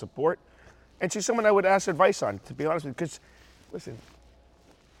wants to support. And she's someone I would ask advice on, to be honest with you. Because, listen,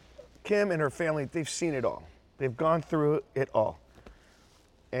 Kim and her family, they've seen it all. They've gone through it all.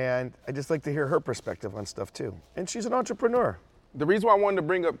 And I just like to hear her perspective on stuff too. And she's an entrepreneur. The reason why I wanted to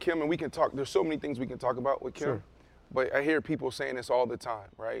bring up Kim, and we can talk, there's so many things we can talk about with Kim, Sure. but I hear people saying this all the time,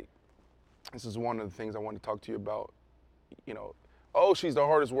 right? This is one of the things I want to talk to you about. You know, oh, she's the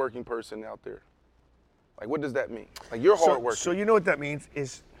hardest working person out there. Like, what does that mean? Like, you're hard working. So you know what that means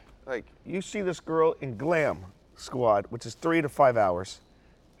is, like, you see this girl in Glam Squad, which is 3 to 5 hours,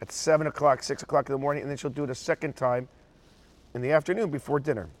 at 7 o'clock, 6 o'clock in the morning, and then she'll do it a second time in the afternoon before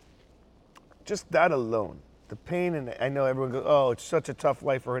dinner. Just that alone, the pain, and I know everyone goes, oh, it's such a tough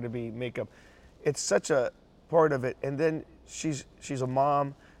life for her to be makeup. It's such a part of it. And then she's a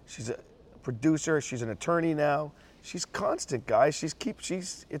mom, she's a producer, she's an attorney now. She's constant, guys.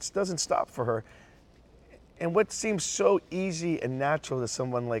 It doesn't stop for her. And what seems so easy and natural to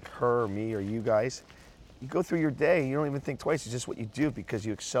someone like her or me or you guys, you go through your day, you don't even think twice, it's just what you do because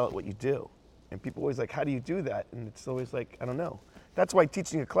you excel at what you do. And people always like, how do you do that? And it's always like, I don't know. That's why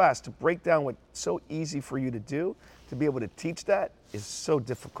teaching a class, to break down what's so easy for you to do, to be able to teach that is so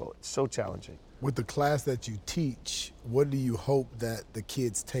difficult, it's so challenging. With the class that you teach, what do you hope that the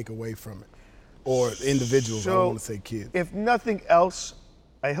kids take away from it? Or individuals, I don't want to say kids. If nothing else,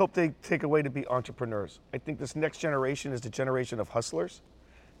 I hope they take away to be entrepreneurs. I think this next generation is the generation of hustlers.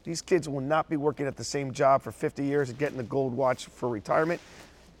 These kids will not be working at the same job for 50 years and getting the gold watch for retirement.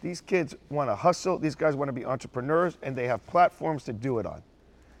 These kids want to hustle, these guys want to be entrepreneurs, and they have platforms to do it on.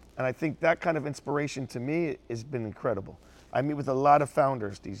 And I think that kind of inspiration to me has been incredible. I meet with a lot of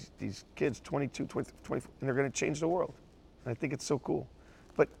founders, these kids, 22, 24, and they're going to change the world. And I think it's so cool.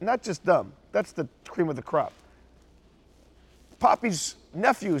 But not just them, that's the cream of the crop. Poppy's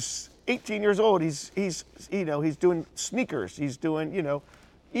nephew's 18 years old, he's doing sneakers, he's doing,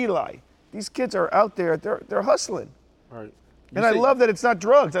 Eli. These kids are out there, they're hustling. Right. And I love that it's not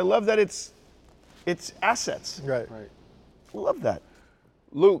drugs. I love that it's assets. Right. Right. I love that.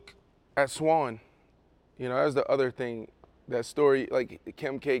 Luke at Swan, that's the other thing. That story, like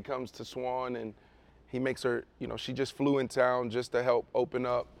Kim K comes to Swan and he makes her, she just flew in town just to help open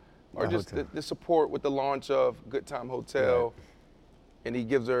up, or just the support with the launch of Good Time Hotel. Right. And he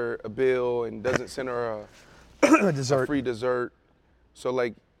gives her a bill and doesn't send her a dessert. A free dessert.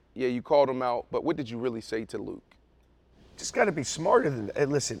 So you called him out, but what did you really say to Luke? Just got to be smarter than that.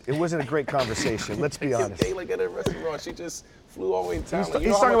 Listen, it wasn't a great conversation. Let's be honest. Like at a restaurant, she just flew all the way in town.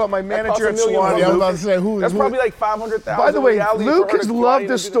 He's talking about my manager at Swan. I was about to say, That's probably like $500,000. By the way, Luke has loved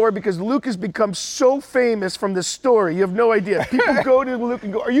this story because Luke has become so famous from this story. You have no idea. People go to Luke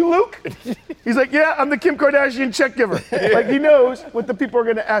and go, "Are you Luke?" He's like, "Yeah, I'm the Kim Kardashian check giver." Like he knows what the people are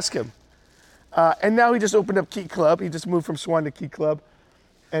going to ask him. And now he just opened up Key Club. He just moved from Swan to Key Club.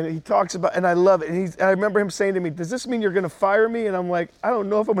 And he talks about, and I love it. And I remember him saying to me, "Does this mean you're going to fire me?" And I'm like, "I don't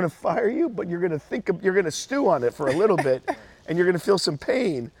know if I'm going to fire you, but you're going to stew on it for a little bit, and you're going to feel some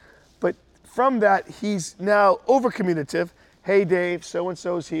pain." But from that, he's now over-communicative. "Hey, Dave,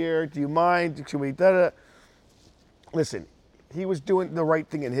 so-and-so's here. Do you mind? Can we da-da?" Listen, he was doing the right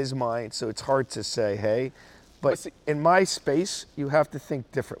thing in his mind, so it's hard to say, hey. But in my space, you have to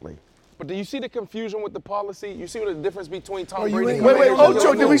think differently. But do you see the confusion with the policy? You see what the difference between Tom Oh, Brady? wait,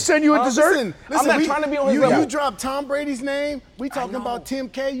 Ocho, did we send you a dessert? Listen, I'm not trying to be on his level. You dropped Tom Brady's name. We talking about Tim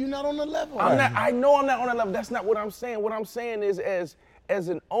K. You're not on the level. I know I'm not on that level. That's not what I'm saying. What I'm saying is, as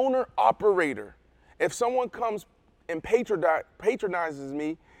an owner operator, if someone comes and patronizes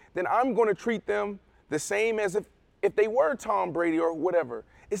me, then I'm going to treat them the same as if they were Tom Brady or whatever.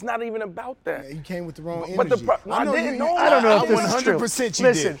 It's not even about that. Yeah, you came with the wrong energy. But I didn't know. I don't know if this is true. 100% you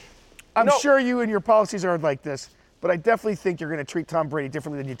Listen, did. I'm sure you and your policies are like this, but I definitely think you're going to treat Tom Brady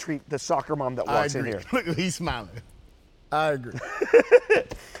differently than you treat the soccer mom that walks in here. Look, he's smiling. I agree.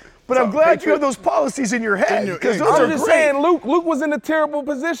 But I'm glad you have those policies in your head because those are I'm just great. saying, Luke was in a terrible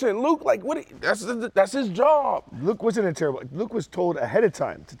position. Luke, like, that's his job. Luke wasn't in terrible. Luke was told ahead of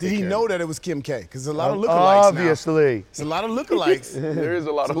time to take Did he care know of that it was Kim K? Because a lot of lookalikes Obviously. now. It's a lot of lookalikes. There is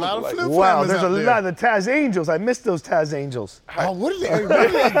a lot of lookalikes. flip Wow, there's a out there. lot of the Taz Angels. I miss those Taz Angels. Oh, where did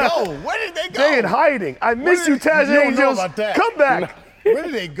they go? Where did they go? They in hiding. I miss you, Taz You don't know Angels. about that. Come back. Where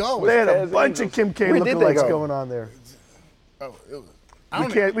did they go? They had a Taz bunch Angels. of Kim K Where did they lookalikes go? going on there. Oh, We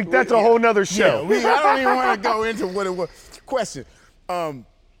can't. That's a whole nother show. Yeah, I don't even want to go into what it was. Question.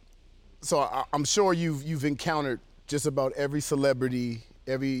 So I'm sure you've encountered just about every celebrity,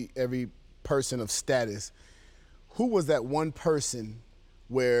 every person of status. Who was that one person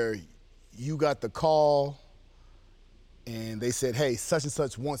where you got the call and they said, hey, such and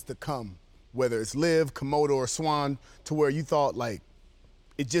such wants to come, whether it's Liv, Komodo, or Swan, to where you thought like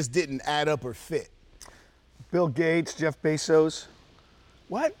it just didn't add up or fit? Bill Gates, Jeff Bezos.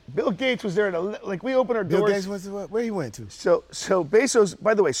 What? Bill Gates was there at we opened our Bill doors. Gates went to where he went to? So Bezos,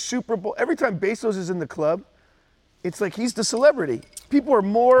 by the way, Super Bowl. Every time Bezos is in the club, it's like he's the celebrity. People are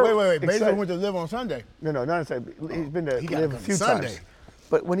more. Wait. excited. Bezos went to Live on Sunday. No, not on Sunday. He's been to gotta Live a come few Sunday. times.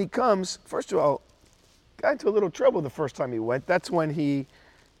 But when he comes, first of all, got into a little trouble the first time he went. That's when he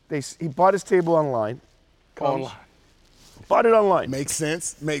bought his table online. Online. Bought it online. Makes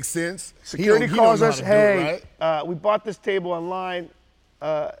sense. Security calls us, he hey, we bought this table online.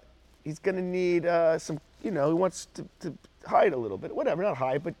 He's gonna need some, he wants to hide a little bit. Whatever, not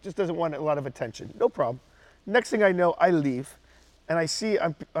hide, but just doesn't want a lot of attention. No problem. Next thing I know, I leave, and I see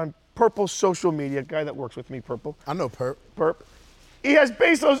on Purple's social media, guy that works with me, Purple. I know Perp. He has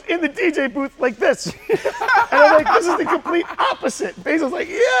Bezos in the DJ booth like this. And I'm like, this is the complete opposite. Bezos like,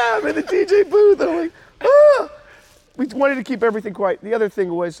 yeah, I'm in the DJ booth. And I'm like, ah. We wanted to keep everything quiet. The other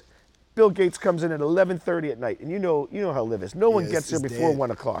thing was, Bill Gates comes in at 11:30 at night, and you know how Liv is. No one gets there before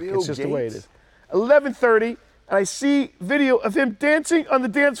 1 o'clock. It's just the way it is. 11:30, and I see video of him dancing on the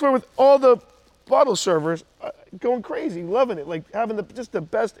dance floor with all the bottle servers, going crazy, loving it, like having just the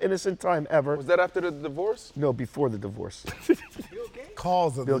best innocent time ever. Was that after the divorce? No, before the divorce.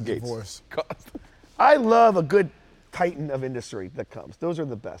 Cause of Bill the Gates. divorce. I love a good titan of industry that comes. Those are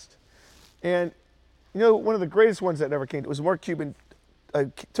the best. And one of the greatest ones that ever came was Mark Cuban. I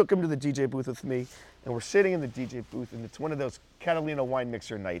took him to the DJ booth with me, and we're sitting in the DJ booth, and it's one of those Catalina wine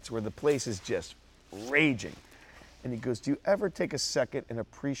mixer nights where the place is just raging. And he goes, do you ever take a second and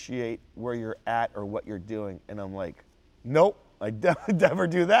appreciate where you're at or what you're doing? And I'm like, nope, I never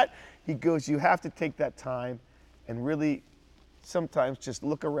do that. He goes, you have to take that time and really sometimes just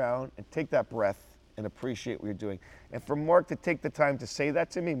look around and take that breath and appreciate what you're doing. And for Mark to take the time to say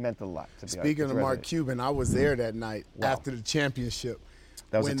that to me meant a lot. Speaking of Mark Cuban, I was there that night after the championship.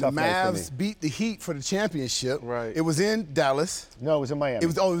 That was when a tough the night for Mavs me. beat the Heat for the championship. Right. It was in Dallas. No, it was in Miami.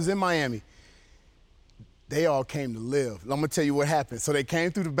 It was in Miami. They all came to Live. I'm gonna tell you what happened. So they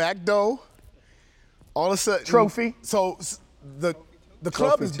came through the back door. All of a sudden, Trophy. So the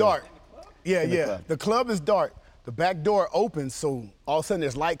club is too. dark. Yeah, In the yeah. club. The club is dark. The back door opens, so all of a sudden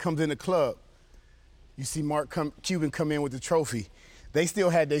this light comes in the club. You see Mark Cuban come in with the trophy. They still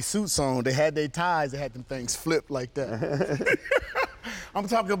had their suits on. They had their ties. They had them things flipped like that. I'm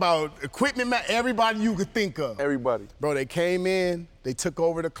talking about equipment, everybody you could think of. Everybody. Bro, they came in, they took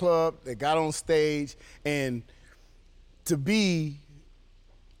over the club, they got on stage, and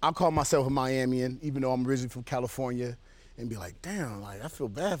I call myself a Miamian, even though I'm originally from California, and be like, damn, like I feel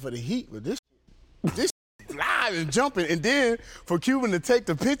bad for the Heat with this live and jumping. And then for Cuban to take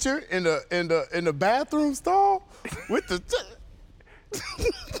the picture in the bathroom stall with the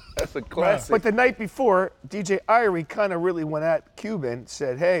That's a classic. But the night before, DJ Irie kind of really went at Cuban,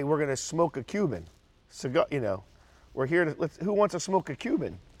 said, hey, we're going to smoke a Cuban. Cigar, we're here to, who wants to smoke a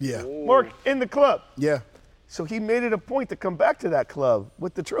Cuban? Yeah. Mark in the club. Yeah. So he made it a point to come back to that club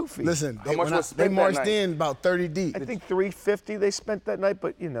with the trophy. Listen, How much was they spent that marched night? in about 30 deep. I think $350 they spent that night,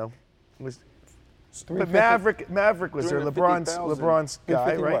 but it was. But $350,000. Maverick was there, LeBron's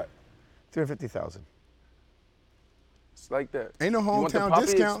guy, right? $350,000. It's like that. Ain't no You want the hometown Poppy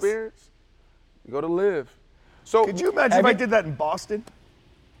discounts. experience? You go to Live. So Could you imagine if I did that in Boston,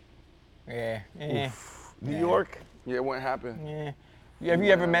 Yeah. New York? Yeah, it wouldn't happen. Yeah. Have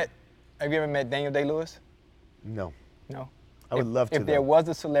you ever met Daniel Day-Lewis? No. No. I would love to. If there was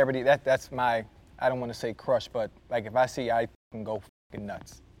a celebrity, that's my, I don't want to say crush, but like if I see, I can go fucking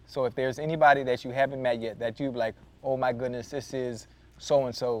nuts. So if there's anybody that you haven't met yet that you'd like, oh my goodness, this is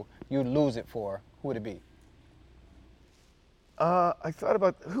so-and-so, you'd lose it for, who would it be? I thought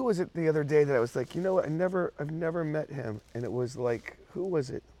about, who was it the other day that I was like, you know what, I've never met him. And it was like, who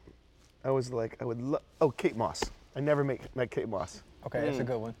was it? I was like, Kate Moss. I never met Kate Moss. Okay, that's a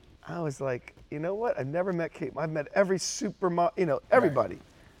good one. I was like, you know what? I've never met Kate. I've met every everybody.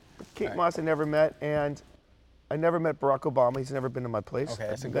 But Kate Moss I never met, and I never met Barack Obama. He's never been to my place. Okay,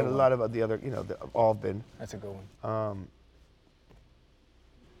 that's a I've good met one. a lot of the other, all have been. That's a good one.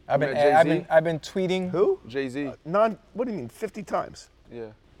 I've been tweeting. Who? Jay-Z. What do you mean, 50 times? Yeah.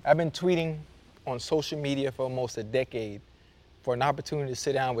 I've been tweeting on social media for almost a decade for an opportunity to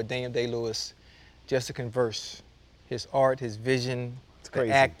sit down with Daniel Day-Lewis just to converse. His art, his vision, the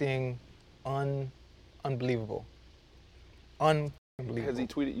acting, unbelievable. Unbelievable. Has he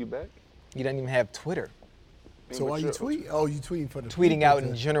tweeted you back? He doesn't even have Twitter. So why you tweet? Oh, you tweeting for the tweeting people out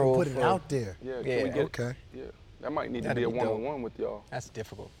in general. Put it out there. Yeah. Yeah. Can we get, okay. Yeah. That might need to That'd be a be one-on-one with y'all. That's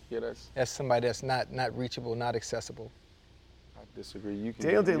difficult. Yeah, that's somebody that's not reachable, not accessible. I disagree. You can.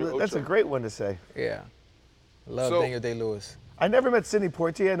 Daniel Day-Lewis. That's a great one to say. Yeah. Love Daniel Day-Lewis. I never met Sidney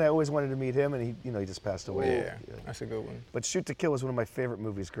Poitier, and I always wanted to meet him, and he just passed away. Yeah, that's a good one. But Shoot to Kill was one of my favorite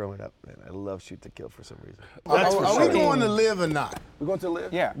movies growing up, man. I love Shoot to Kill for some reason. Are we going to Live or not? We're going to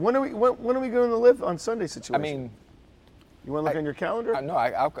Live? Yeah. When are we going to Live on Sunday situation? I mean, you want to look on your calendar? No,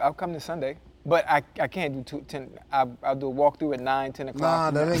 I'll come this Sunday. But I can't do 10. I'll do a walkthrough at 9, 10 o'clock.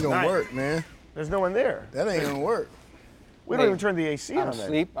 Nah, that ain't gonna work, man. There's no one there. That ain't gonna work. We don't even turn the AC on.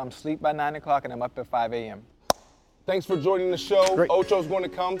 I'm asleep by 9 o'clock and I'm up at 5 a.m. Thanks for joining the show. Great. Ocho's going to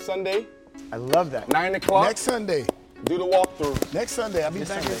come Sunday. I love that. 9 o'clock. Next Sunday. Do the walkthrough. Next Sunday, I'll be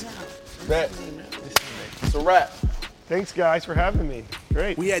back in town. Bet. It's a wrap. Thanks, guys, for having me.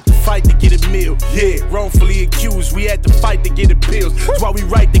 Great. We had to fight to get a meal. Yeah, wrongfully accused. We had to fight to get appeals. That's why we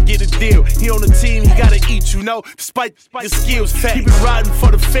right to get a deal. He on the team, he gotta eat, despite your skills. He been riding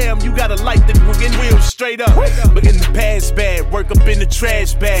for the fam. You gotta light the wheels straight up. But in the past bad, work up in the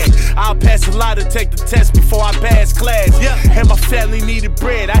trash bag. I'll pass a lot to take the test before I pass class. And my family needed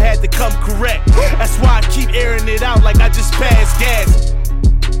bread. I had to come correct. That's why I keep airing it out like I just passed gas.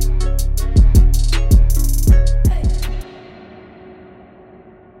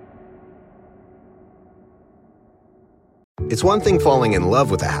 It's one thing falling in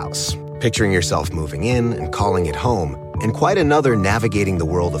love with a house, picturing yourself moving in and calling it home, and quite another navigating the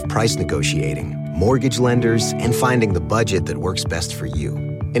world of price negotiating, mortgage lenders, and finding the budget that works best for you.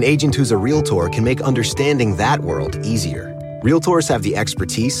 An agent who's a Realtor can make understanding that world easier. Realtors have the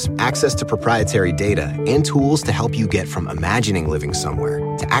expertise, access to proprietary data, and tools to help you get from imagining living somewhere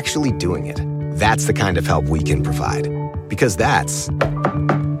to actually doing it. That's the kind of help we can provide. Because that's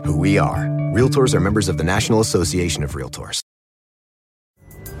who we are. Realtors are members of the National Association of Realtors.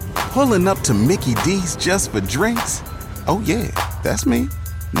 Pulling up to Mickey D's just for drinks? Oh yeah, that's me.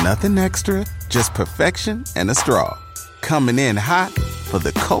 Nothing extra, just perfection and a straw. Coming in hot for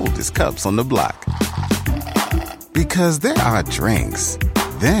the coldest cups on the block. Because there are drinks.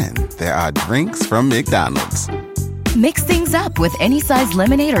 Then there are drinks from McDonald's. Mix things up with any size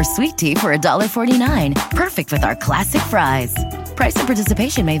lemonade or sweet tea for $1.49. Perfect with our classic fries. Price and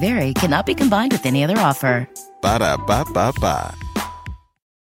participation may vary. Cannot be combined with any other offer. Ba-da-ba-ba-ba.